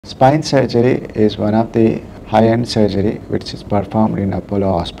Spine surgery is one of the high-end surgery which is performed in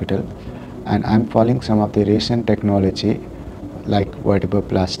Apollo Hospital, and I'm following some of the recent technology like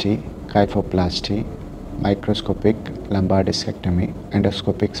vertebroplasty, kyphoplasty, microscopic lumbar discectomy,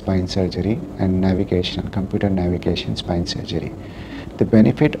 endoscopic spine surgery, and navigation, computer navigation spine surgery. The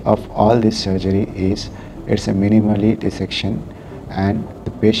benefit of all this surgery is it's a minimally dissection, and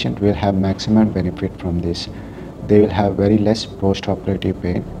the patient will have maximum benefit from this. They will have very less post-operative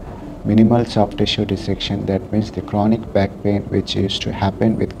pain, minimal soft tissue dissection, that means the chronic back pain which used to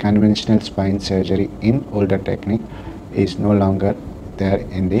happen with conventional spine surgery in older technique is no longer there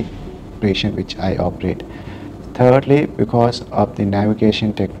in the patient which I operate. Thirdly, because of the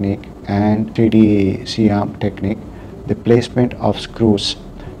navigation technique and 3D C-arm technique, the placement of screws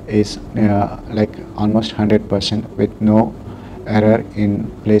is like almost 100% with no error in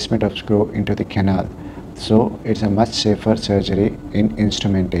placement of screw into the canal. So it's a much safer surgery in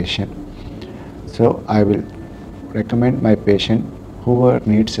instrumentation. So I will recommend my patient whoever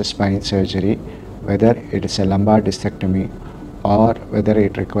needs a spine surgery, whether it is a lumbar discectomy or whether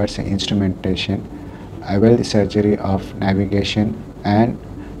it requires an instrumentation, avail the surgery of navigation and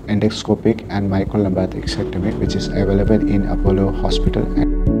endoscopic and microlumbar discectomy which is available in Apollo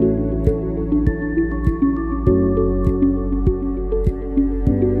Hospital.